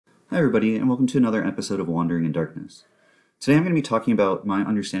Hi everybody, and welcome to another episode of Wandering in Darkness. Today I'm going to be talking about my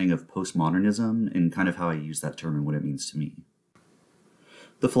understanding of postmodernism and kind of how I use that term and what it means to me.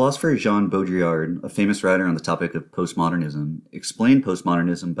 The philosopher Jean Baudrillard, a famous writer on the topic of postmodernism, explained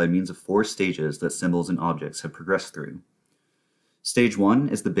postmodernism by means of 4 stages that symbols and objects have progressed through. Stage 1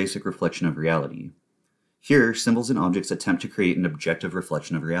 is the basic reflection of reality. Here, symbols and objects attempt to create an objective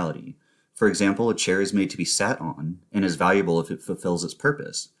reflection of reality. For example, a chair is made to be sat on and is valuable if it fulfills its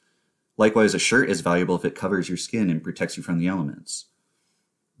purpose. Likewise, a shirt is valuable if it covers your skin and protects you from the elements.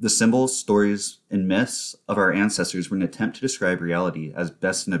 The symbols, stories, and myths of our ancestors were an attempt to describe reality as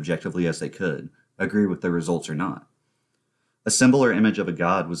best and objectively as they could, agree with the results or not. A symbol or image of a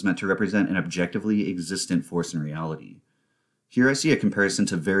god was meant to represent an objectively existent force in reality. Here I see a comparison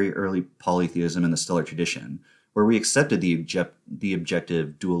to very early polytheism in the stellar tradition, where we accepted the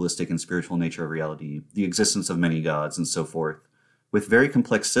objective, dualistic, and spiritual nature of reality, the existence of many gods, and so forth, with very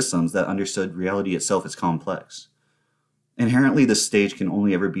complex systems that understood reality itself as complex. Inherently, this stage can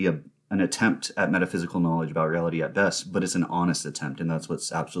only ever be an attempt at metaphysical knowledge about reality at best, but it's an honest attempt, and that's what's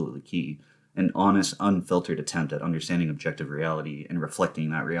absolutely key. An honest, unfiltered attempt at understanding objective reality and reflecting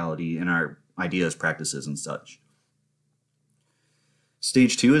that reality in our ideas, practices, and such.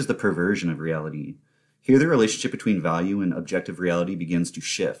 Stage 2 is the perversion of reality. Here, the relationship between value and objective reality begins to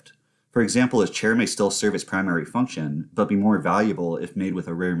shift. For example, a chair may still serve its primary function, but be more valuable if made with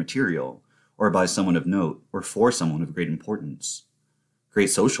a rare material, or by someone of note, or for someone of great importance, great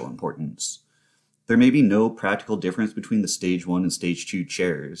social importance. There may be no practical difference between the Stage 1 and Stage 2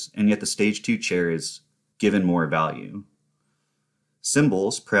 chairs, and yet the Stage 2 chair is given more value.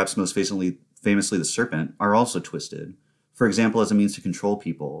 Symbols, perhaps most famously the serpent, are also twisted, for example as a means to control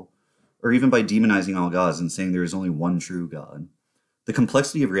people, or even by demonizing all gods and saying there is only one true God. The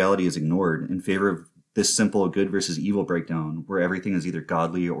complexity of reality is ignored in favor of this simple good versus evil breakdown where everything is either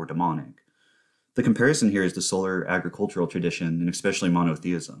godly or demonic. The comparison here is the solar agricultural tradition and especially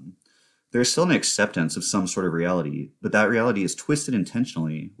monotheism. There is still an acceptance of some sort of reality, but that reality is twisted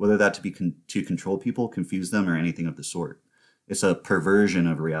intentionally, whether that to be to control people, confuse them, or anything of the sort. It's a perversion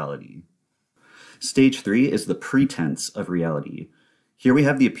of reality. Stage 3 is the pretense of reality. Here we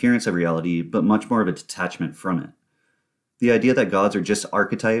have the appearance of reality, but much more of a detachment from it. The idea that gods are just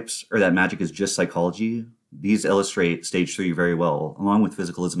archetypes, or that magic is just psychology, these illustrate Stage 3 very well, along with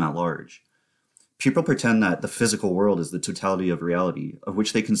physicalism at large. People pretend that the physical world is the totality of reality, of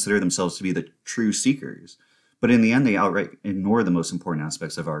which they consider themselves to be the true seekers, but in the end they outright ignore the most important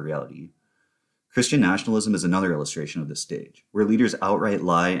aspects of our reality. Christian nationalism is another illustration of this stage, where leaders outright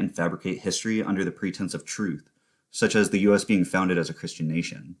lie and fabricate history under the pretense of truth, such as the US being founded as a Christian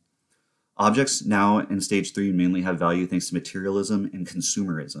nation. Objects now in Stage 3 mainly have value thanks to materialism and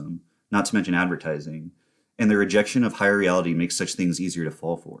consumerism, not to mention advertising, and the rejection of higher reality makes such things easier to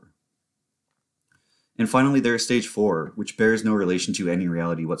fall for. And finally, there is Stage 4, which bears no relation to any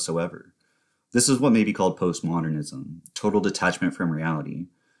reality whatsoever. This is what may be called postmodernism, total detachment from reality.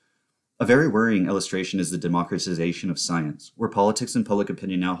 A very worrying illustration is the democratization of science, where politics and public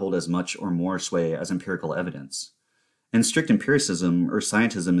opinion now hold as much or more sway as empirical evidence. And strict empiricism or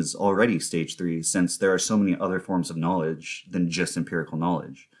scientism is already Stage 3, since there are so many other forms of knowledge than just empirical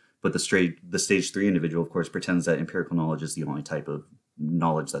knowledge. But the Stage 3 individual, of course, pretends that empirical knowledge is the only type of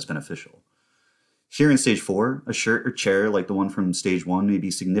knowledge that's beneficial. Here in Stage 4, a shirt or chair like the one from Stage 1 may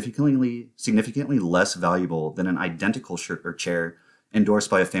be significantly less valuable than an identical shirt or chair endorsed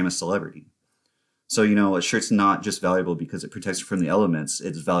by a famous celebrity. So, a shirt's not just valuable because it protects you from the elements,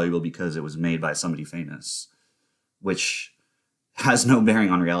 it's valuable because it was made by somebody famous, which has no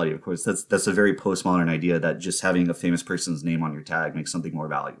bearing on reality, of course. That's a very postmodern idea that just having a famous person's name on your tag makes something more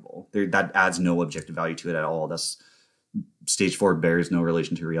valuable. That adds no objective value to it at all. Stage 4 bears no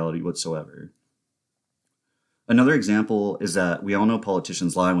relation to reality whatsoever. Another example is that we all know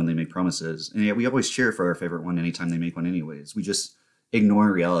politicians lie when they make promises, and yet we always cheer for our favorite one anytime they make one anyways. We just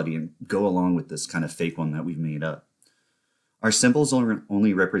ignore reality and go along with this kind of fake one that we've made up. Our symbols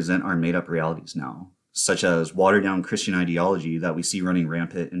only represent our made-up realities now, such as watered-down Christian ideology that we see running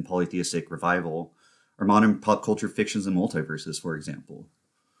rampant in polytheistic revival, or modern pop culture fictions and multiverses, for example.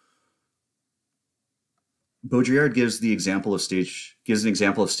 Baudrillard gives an example of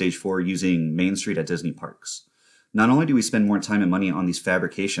Stage 4 using Main Street at Disney parks. Not only do we spend more time and money on these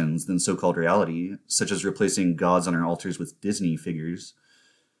fabrications than so-called reality, such as replacing gods on our altars with Disney figures,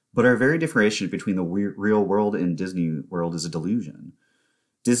 but our very differentiation between the real world and Disney World is a delusion.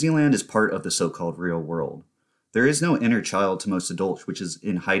 Disneyland is part of the so-called real world. There is no inner child to most adults which is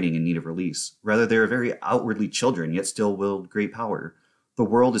in hiding in need of release. Rather, they are very outwardly children, yet still wield great power. The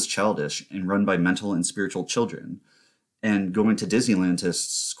world is childish and run by mental and spiritual children. And going to Disneyland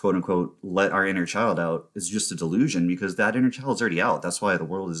to quote unquote let our inner child out is just a delusion, because that inner child's already out. That's why the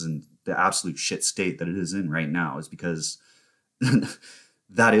world is in the absolute shit state that it is in right now, is because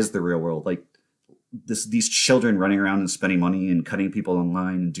that is the real world. Like these children running around and spending money and cutting people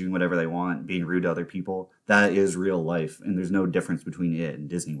online and doing whatever they want, being rude to other people. That is real life. And there's no difference between it and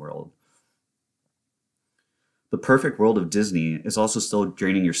Disney World. The perfect world of Disney is also still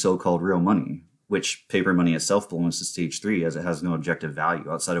draining your so-called real money, which paper money itself belongs to stage 3, as it has no objective value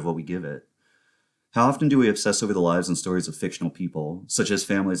outside of what we give it. How often do we obsess over the lives and stories of fictional people, such as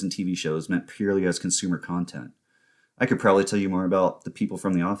families and TV shows meant purely as consumer content? I could probably tell you more about the people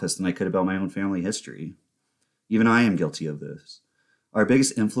from The Office than I could about my own family history. Even I am guilty of this. Our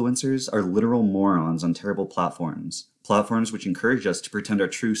biggest influencers are literal morons on terrible platforms which encourage us to pretend our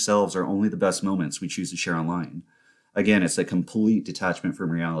true selves are only the best moments we choose to share online. Again, it's a complete detachment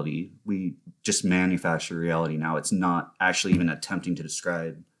from reality. We just manufacture reality now. It's not actually even attempting to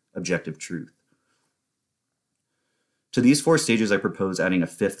describe objective truth. To these 4 stages, I propose adding a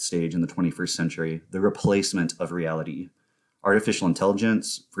 5th stage in the 21st century, the replacement of reality. Artificial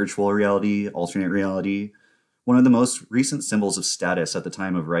intelligence, virtual reality, alternate reality. One of the most recent symbols of status at the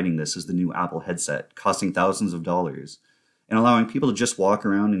time of writing this is the new Apple headset, costing thousands of dollars, and allowing people to just walk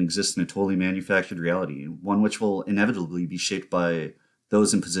around and exist in a totally manufactured reality, one which will inevitably be shaped by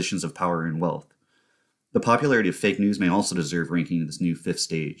those in positions of power and wealth. The popularity of fake news may also deserve ranking in this new 5th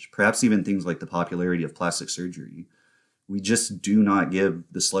stage, perhaps even things like the popularity of plastic surgery. We just do not give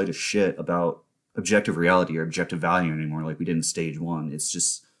the slightest shit about objective reality or objective value anymore like we did in stage 1. It's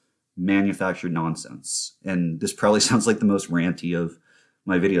just manufactured nonsense. And this probably sounds like the most ranty of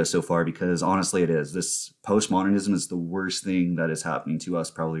my videos so far, because honestly it is. This postmodernism is the worst thing that is happening to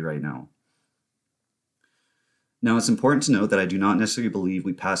us probably right now. Now, it's important to note that I do not necessarily believe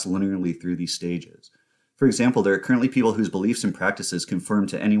we pass linearly through these stages. For example, there are currently people whose beliefs and practices conform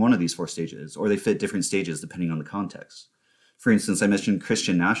to any one of these 4 stages, or they fit different stages depending on the context. For instance, I mentioned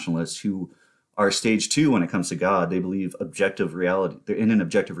Christian nationalists who are stage 2 when it comes to God. They believe objective reality, they're in an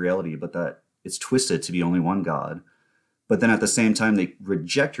objective reality, but that it's twisted to be only one God. But then at the same time, they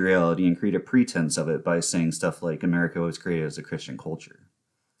reject reality and create a pretense of it by saying stuff like America was created as a Christian culture.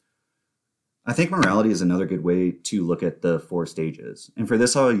 I think morality is another good way to look at the 4 stages, and for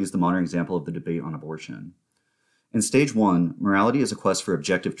this I'll use the modern example of the debate on abortion. In stage 1, morality is a quest for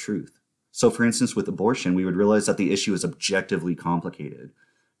objective truth. So for instance, with abortion, we would realize that the issue is objectively complicated,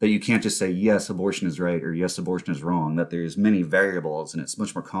 that you can't just say, yes, abortion is right, or yes, abortion is wrong, that there's many variables, and it's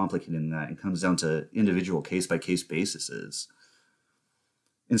much more complicated than that, and comes down to individual case-by-case bases.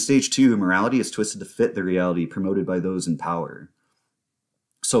 In stage 2, morality is twisted to fit the reality promoted by those in power.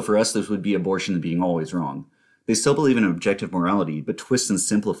 So for us, this would be abortion being always wrong. They still believe in objective morality, but twist and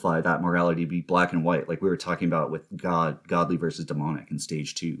simplify that morality to be black and white, like we were talking about with godly versus demonic in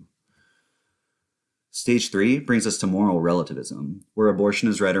stage 2. Stage 3 brings us to moral relativism, where abortion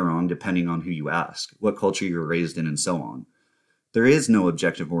is right or wrong depending on who you ask, what culture you were raised in, and so on. There is no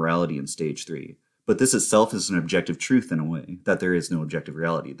objective morality in stage 3, but this itself is an objective truth in a way, that there is no objective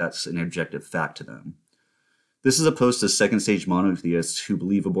reality. That's an objective fact to them. This is opposed to second stage monotheists who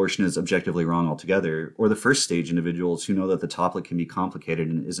believe abortion is objectively wrong altogether, or the first stage individuals who know that the topic can be complicated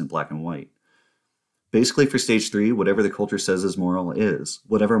and isn't black and white. Basically, for stage 3, whatever the culture says is moral is.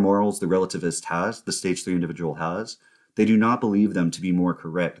 Whatever morals the relativist has, the stage 3 individual has, they do not believe them to be more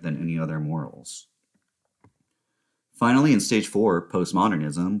correct than any other morals. Finally, in stage 4,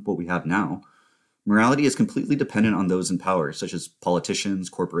 postmodernism, what we have now, morality is completely dependent on those in power, such as politicians,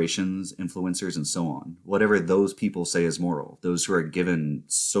 corporations, influencers, and so on. Whatever those people say is moral, those who are given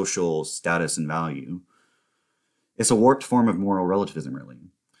social status and value. It's a warped form of moral relativism, really.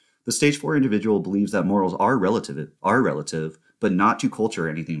 The stage 4 individual believes that morals are relative, but not to culture or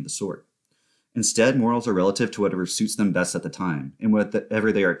anything of the sort. Instead, morals are relative to whatever suits them best at the time, and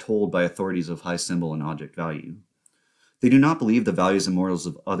whatever they are told by authorities of high symbol and object value. They do not believe the values and morals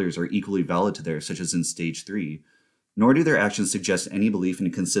of others are equally valid to theirs, such as in stage 3, nor do their actions suggest any belief in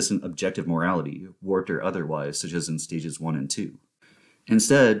a consistent objective morality, warped or otherwise, such as in stages 1 and 2.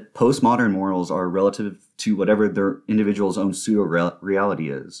 Instead, postmodern morals are relative to whatever their individual's own pseudo-reality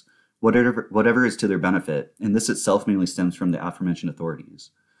is, whatever is to their benefit, and this itself mainly stems from the aforementioned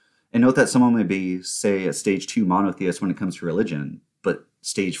authorities. And note that someone may be, say, a stage 2 monotheist when it comes to religion, but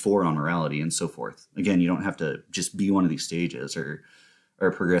stage 4 on morality, and so forth. Again, you don't have to just be one of these stages or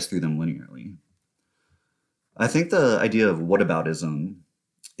progress through them linearly. I think the idea of whataboutism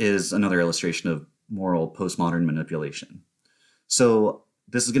is another illustration of moral postmodern manipulation. So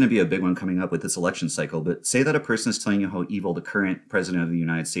this is going to be a big one coming up with this election cycle, but say that a person is telling you how evil the current president of the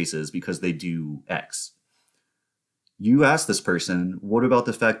United States is because they do X. You ask this person, what about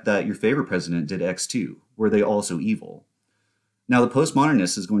the fact that your favorite president did X too? Were they also evil? Now, the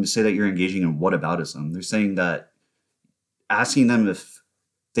postmodernist is going to say that you're engaging in whataboutism. They're saying that asking them if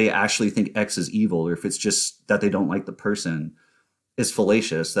they actually think X is evil or if it's just that they don't like the person is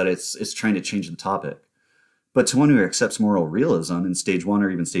fallacious, that it's trying to change the topic. But to one who accepts moral realism in stage 1 or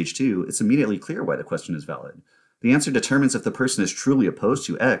even stage 2, it's immediately clear why the question is valid. The answer determines if the person is truly opposed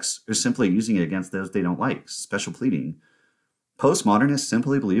to X or simply using it against those they don't like, special pleading. Postmodernists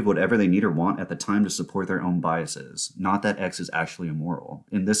simply believe whatever they need or want at the time to support their own biases, not that X is actually immoral.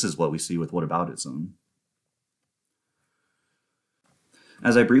 And this is what we see with whataboutism.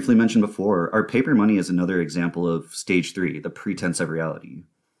 As I briefly mentioned before, our paper money is another example of stage 3, the pretense of reality.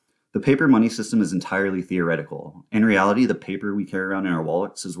 The paper money system is entirely theoretical. In reality, the paper we carry around in our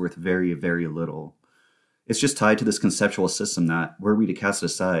wallets is worth very, very little. It's just tied to this conceptual system that, were we to cast it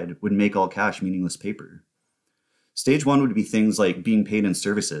aside, would make all cash meaningless paper. Stage 1 would be things like being paid in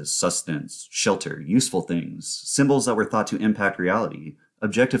services, sustenance, shelter, useful things, symbols that were thought to impact reality,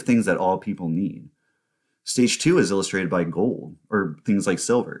 objective things that all people need. Stage 2 is illustrated by gold, or things like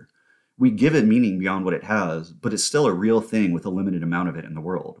silver. We give it meaning beyond what it has, but it's still a real thing with a limited amount of it in the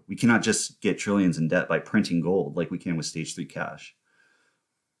world. We cannot just get trillions in debt by printing gold like we can with stage 3 cash.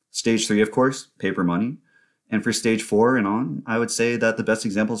 Stage 3, of course, paper money. And for stage 4 and on, I would say that the best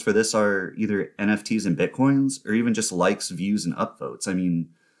examples for this are either NFTs and Bitcoins, or even just likes, views, and upvotes. I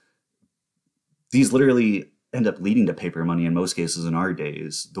mean, these literally end up leading to paper money in most cases in our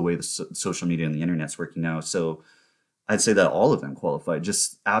days, the way the social media and the internet's working now. So I'd say that all of them qualify,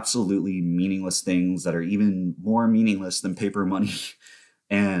 just absolutely meaningless things that are even more meaningless than paper money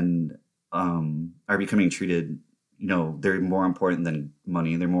and are becoming treated, they're more important than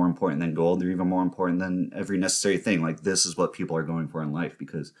money. They're more important than gold. They're even more important than every necessary thing. Like, this is what people are going for in life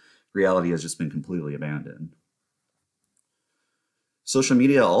because reality has just been completely abandoned. Social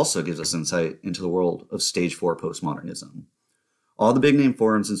media also gives us insight into the world of stage 4 postmodernism. All the big name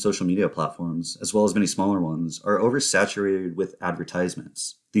forums and social media platforms, as well as many smaller ones, are oversaturated with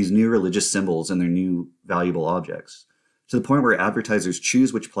advertisements, these new religious symbols and their new valuable objects, to the point where advertisers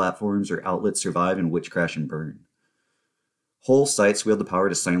choose which platforms or outlets survive and which crash and burn. Whole sites wield the power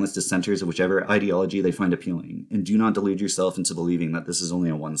to silence dissenters of whichever ideology they find appealing, and do not delude yourself into believing that this is only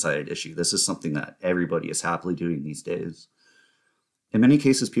a one-sided issue. This is something that everybody is happily doing these days. In many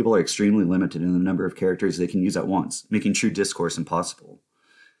cases, people are extremely limited in the number of characters they can use at once, making true discourse impossible.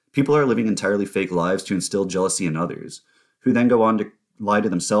 People are living entirely fake lives to instill jealousy in others, who then go on to lie to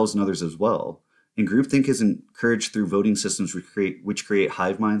themselves and others as well. And groupthink is encouraged through voting systems which create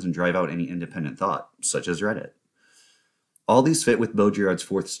hive minds and drive out any independent thought, such as Reddit. All these fit with Baudrillard's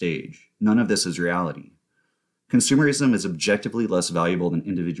 4th stage. None of this is reality. Consumerism is objectively less valuable than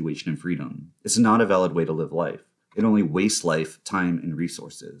individuation and freedom. It's not a valid way to live life. It only wastes life, time, and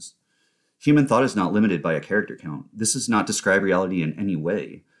resources. Human thought is not limited by a character count. This does not describe reality in any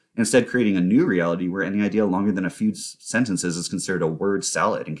way, instead creating a new reality where any idea longer than a few sentences is considered a word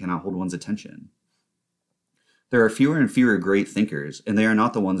salad and cannot hold one's attention. There are fewer and fewer great thinkers, and they are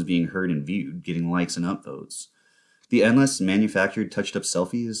not the ones being heard and viewed, getting likes and upvotes. The endless manufactured touched-up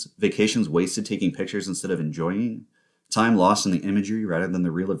selfies, vacations wasted taking pictures instead of enjoying, time lost in the imagery rather than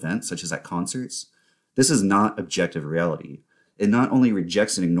the real event, such as at concerts. This is not objective reality. It not only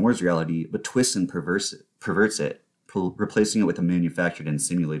rejects and ignores reality, but twists and perverts it, replacing it with a manufactured and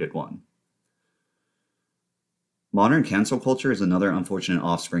simulated one. Modern cancel culture is another unfortunate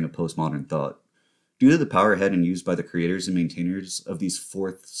offspring of postmodern thought. Due to the power had and used by the creators and maintainers of these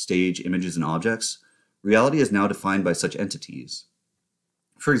 4th stage images and objects, reality is now defined by such entities.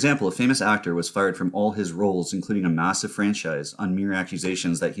 For example, a famous actor was fired from all his roles, including a massive franchise, on mere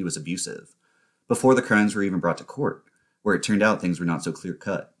accusations that he was abusive, before the crimes were even brought to court, where it turned out things were not so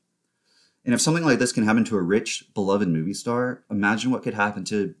clear-cut. And if something like this can happen to a rich, beloved movie star, imagine what could happen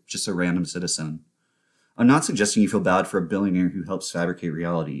to just a random citizen. I'm not suggesting you feel bad for a billionaire who helps fabricate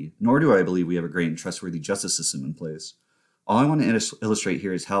reality, nor do I believe we have a great and trustworthy justice system in place. All I want to illustrate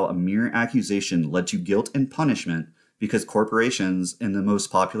here is how a mere accusation led to guilt and punishment because corporations and the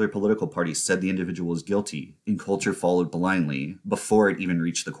most popular political party said the individual was guilty, and culture followed blindly before it even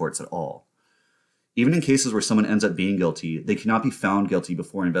reached the courts at all. Even in cases where someone ends up being guilty, they cannot be found guilty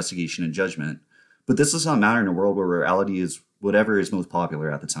before investigation and judgment. But this does not matter in a world where reality is whatever is most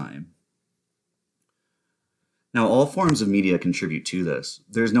popular at the time. Now, all forms of media contribute to this.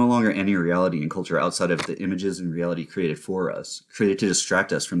 There is no longer any reality in culture outside of the images and reality created for us, created to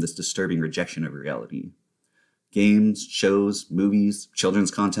distract us from this disturbing rejection of reality. Games, shows, movies, children's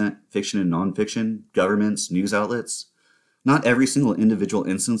content, fiction and nonfiction, governments, news outlets, Not every single individual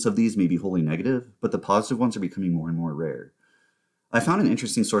instance of these may be wholly negative, but the positive ones are becoming more and more rare. I found an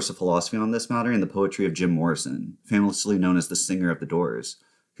interesting source of philosophy on this matter in the poetry of Jim Morrison, famously known as the singer of the Doors,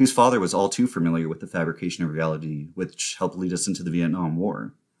 whose father was all too familiar with the fabrication of reality, which helped lead us into the Vietnam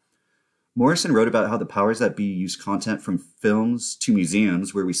War. Morrison wrote about how the powers that be use content from films to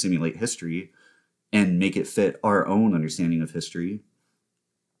museums where we simulate history and make it fit our own understanding of history,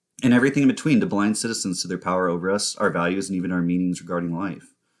 and everything in between to blind citizens to their power over us, our values, and even our meanings regarding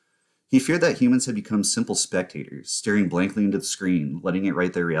life. He feared that humans had become simple spectators, staring blankly into the screen, letting it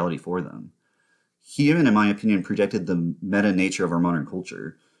write their reality for them. He even, in my opinion, projected the meta nature of our modern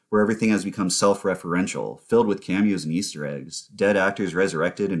culture, where everything has become self-referential, filled with cameos and Easter eggs, dead actors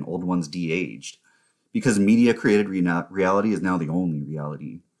resurrected and old ones de-aged, because media-created reality is now the only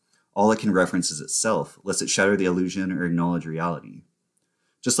reality. All it can reference is itself, lest it shatter the illusion or acknowledge reality.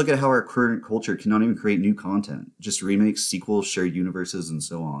 Just look at how our current culture cannot even create new content, just remakes, sequels, shared universes, and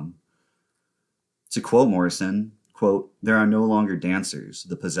so on. To quote Morrison, quote, "There are no longer dancers,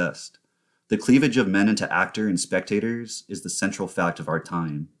 the possessed. The cleavage of men into actor and spectators is the central fact of our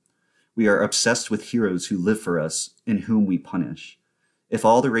time. We are obsessed with heroes who live for us and whom we punish. If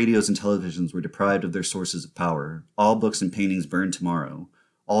all the radios and televisions were deprived of their sources of power, all books and paintings burned tomorrow,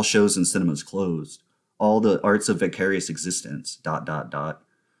 all shows and cinemas closed, all the arts of vicarious existence, ...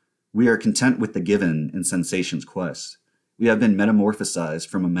 We are content with the given in sensation's quest. We have been metamorphosized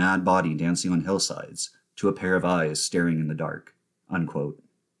from a mad body dancing on hillsides to a pair of eyes staring in the dark." Unquote.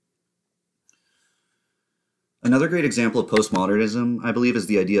 Another great example of postmodernism, I believe, is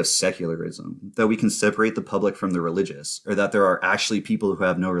the idea of secularism, that we can separate the public from the religious, or that there are actually people who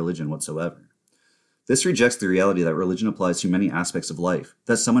have no religion whatsoever. This rejects the reality that religion applies to many aspects of life,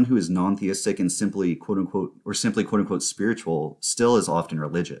 that someone who is non-theistic and simply quote-unquote, or simply quote-unquote spiritual still is often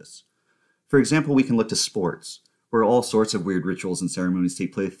religious. For example, we can look to sports, where all sorts of weird rituals and ceremonies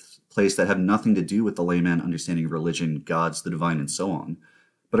take place that have nothing to do with the layman understanding of religion, gods, the divine, and so on,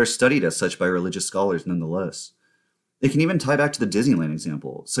 but are studied as such by religious scholars nonetheless. It can even tie back to the Disneyland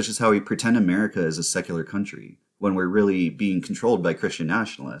example, such as how we pretend America is a secular country, when we're really being controlled by Christian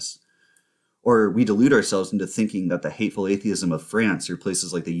nationalists. Or we delude ourselves into thinking that the hateful atheism of France or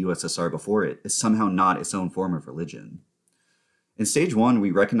places like the USSR before it is somehow not its own form of religion. In stage 1,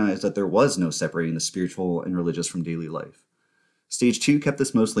 we recognized that there was no separating the spiritual and religious from daily life. Stage 2 kept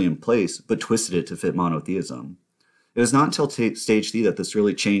this mostly in place, but twisted it to fit monotheism. It was not until stage 3 that this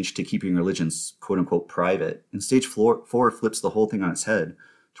really changed to keeping religions quote-unquote private, and stage 4 flips the whole thing on its head,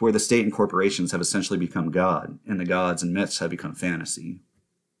 to where the state and corporations have essentially become God, and the gods and myths have become fantasy.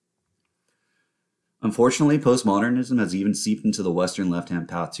 Unfortunately, postmodernism has even seeped into the Western left-hand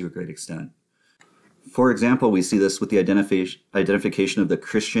path to a great extent. For example, we see this with the identification of the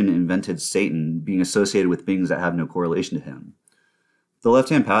Christian-invented Satan being associated with beings that have no correlation to him. The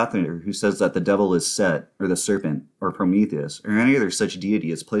left-hand pather who says that the devil is Set, or the serpent, or Prometheus, or any other such deity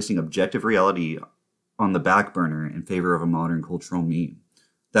is placing objective reality on the back burner in favor of a modern cultural meme.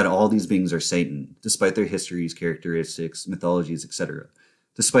 That all these beings are Satan, despite their histories, characteristics, mythologies, etc.,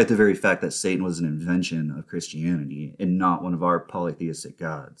 despite the very fact that Satan was an invention of Christianity and not one of our polytheistic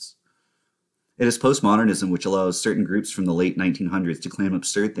gods. It is postmodernism which allows certain groups from the late 1900s to claim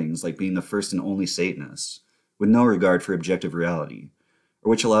absurd things like being the first and only Satanists, with no regard for objective reality, or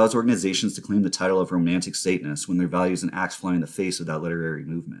which allows organizations to claim the title of romantic Satanists when their values and acts fly in the face of that literary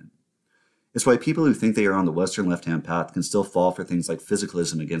movement. It's why people who think they are on the Western left-hand path can still fall for things like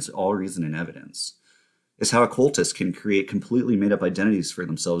physicalism against all reason and evidence. It's how occultists can create completely made-up identities for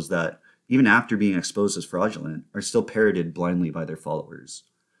themselves that, even after being exposed as fraudulent, are still parroted blindly by their followers.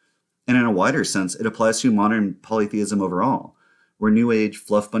 And in a wider sense, it applies to modern polytheism overall, where New Age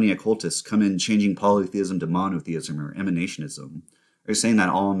fluff bunny occultists come in changing polytheism to monotheism or emanationism, or saying that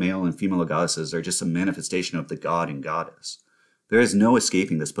all male and female goddesses are just a manifestation of the god and goddess. There is no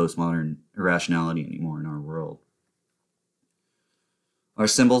escaping this postmodern irrationality anymore in our world. Our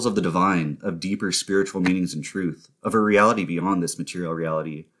symbols of the divine, of deeper spiritual meanings and truth, of a reality beyond this material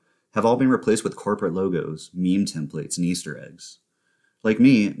reality, have all been replaced with corporate logos, meme templates, and Easter eggs. Like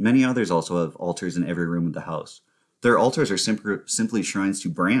me, many others also have altars in every room of the house. Their altars are simply shrines to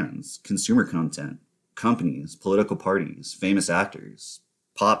brands, consumer content, companies, political parties, famous actors,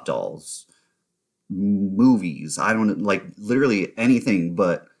 pop dolls, movies, literally anything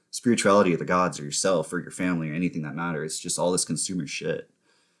but spirituality of the gods or yourself or your family or anything that matters. It's just all this consumer shit.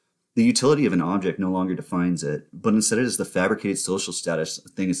 The utility of an object no longer defines it, but instead it is the fabricated social status a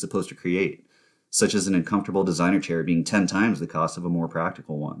thing is supposed to create, such as an uncomfortable designer chair being 10 times the cost of a more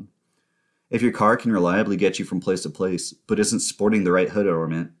practical one. If your car can reliably get you from place to place, but isn't sporting the right hood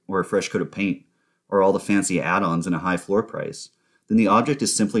ornament or a fresh coat of paint, or all the fancy add-ons and a high floor price, then the object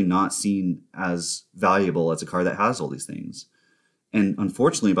is simply not seen as valuable as a car that has all these things. And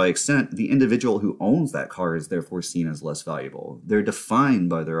unfortunately, by extent, the individual who owns that car is therefore seen as less valuable. They're defined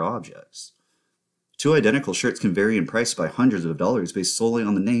by their objects. Two identical shirts can vary in price by hundreds of dollars based solely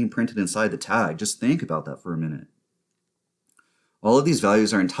on the name printed inside the tag. Just think about that for a minute. All of these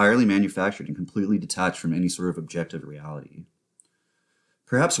values are entirely manufactured and completely detached from any sort of objective reality.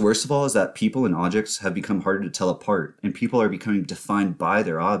 Perhaps worst of all is that people and objects have become harder to tell apart, and people are becoming defined by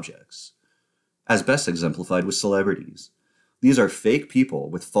their objects, as best exemplified with celebrities. These are fake people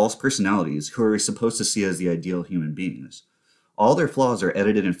with false personalities who are supposed to see as the ideal human beings. All their flaws are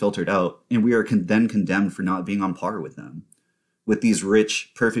edited and filtered out, and we are then condemned for not being on par with them. With these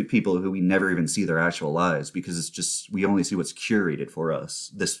rich, perfect people who we never even see their actual lives because it's just, we only see what's curated for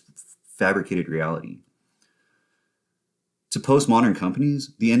us, this fabricated reality. To postmodern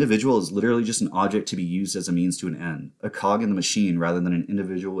companies, the individual is literally just an object to be used as a means to an end, a cog in the machine rather than an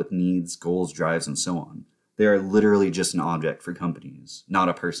individual with needs, goals, drives, and so on. They are literally just an object for companies, not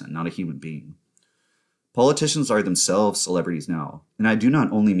a person, not a human being. Politicians are themselves celebrities now, and I do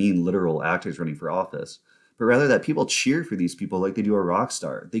not only mean literal actors running for office, but rather that people cheer for these people like they do a rock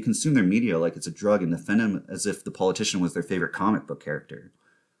star. They consume their media like it's a drug and defend them as if the politician was their favorite comic book character.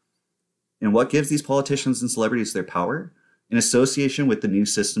 And what gives these politicians and celebrities their power? In association with the new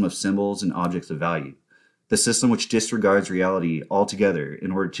system of symbols and objects of value, the system which disregards reality altogether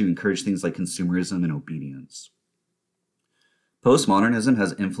in order to encourage things like consumerism and obedience. Postmodernism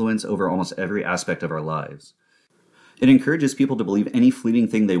has influence over almost every aspect of our lives. It encourages people to believe any fleeting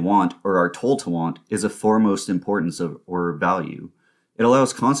thing they want or are told to want is of foremost importance or value. It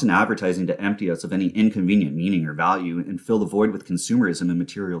allows constant advertising to empty us of any inconvenient meaning or value and fill the void with consumerism and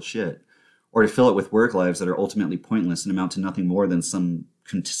material shit, or to fill it with work lives that are ultimately pointless and amount to nothing more than some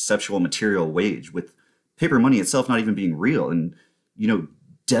conceptual material wage, with paper money itself not even being real, and,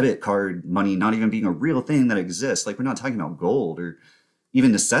 debit card money not even being a real thing that exists. Like, we're not talking about gold or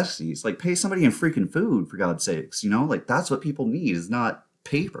even necessities. Like, pay somebody in freaking food, for God's sakes, Like, that's what people need, is not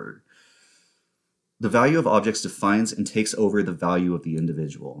paper. The value of objects defines and takes over the value of the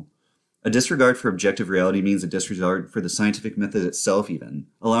individual. A disregard for objective reality means a disregard for the scientific method itself even,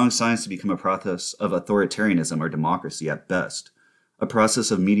 allowing science to become a process of authoritarianism or democracy at best, a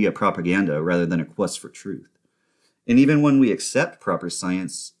process of media propaganda rather than a quest for truth. And even when we accept proper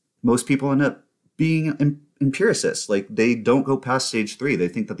science, most people end up being empiricists. Like, they don't go past stage 3. They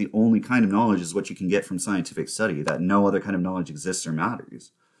think that the only kind of knowledge is what you can get from scientific study, that no other kind of knowledge exists or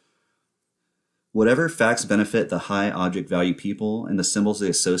matters. Whatever facts benefit the high object value people and the symbols they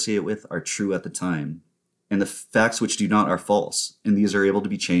associate with are true at the time, and the facts which do not are false, and these are able to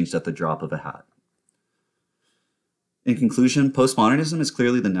be changed at the drop of a hat. In conclusion, postmodernism is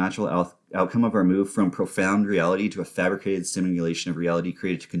clearly the natural outcome of our move from profound reality to a fabricated simulation of reality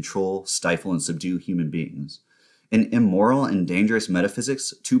created to control, stifle, and subdue human beings. An immoral and dangerous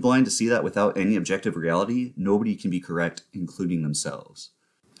metaphysics, too blind to see that without any objective reality, nobody can be correct, including themselves.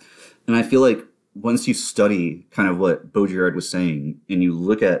 And I feel like once you study kind of what Baudrillard was saying and you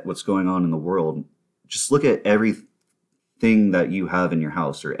look at what's going on in the world, just look at everything that you have in your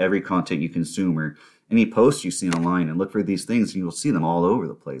house or every content you consume or any posts you see online and look for these things and you'll see them all over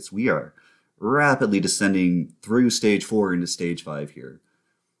the place. We are rapidly descending through stage 4 into stage 5 here.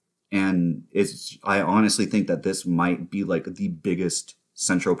 And I honestly think that this might be like the biggest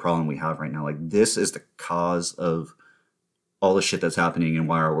central problem we have right now. Like, this is the cause of all the shit that's happening and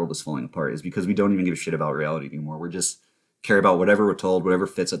why our world is falling apart, is because we don't even give a shit about reality anymore. We're just care about whatever we're told, whatever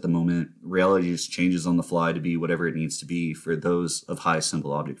fits at the moment. Reality just changes on the fly to be whatever it needs to be for those of high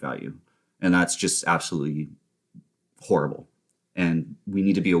symbol object value. And that's just absolutely horrible. And we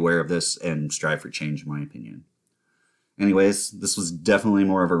need to be aware of this and strive for change, in my opinion. Anyways, this was definitely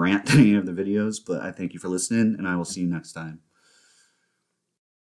more of a rant than any of the videos, but I thank you for listening, and I will see you next time.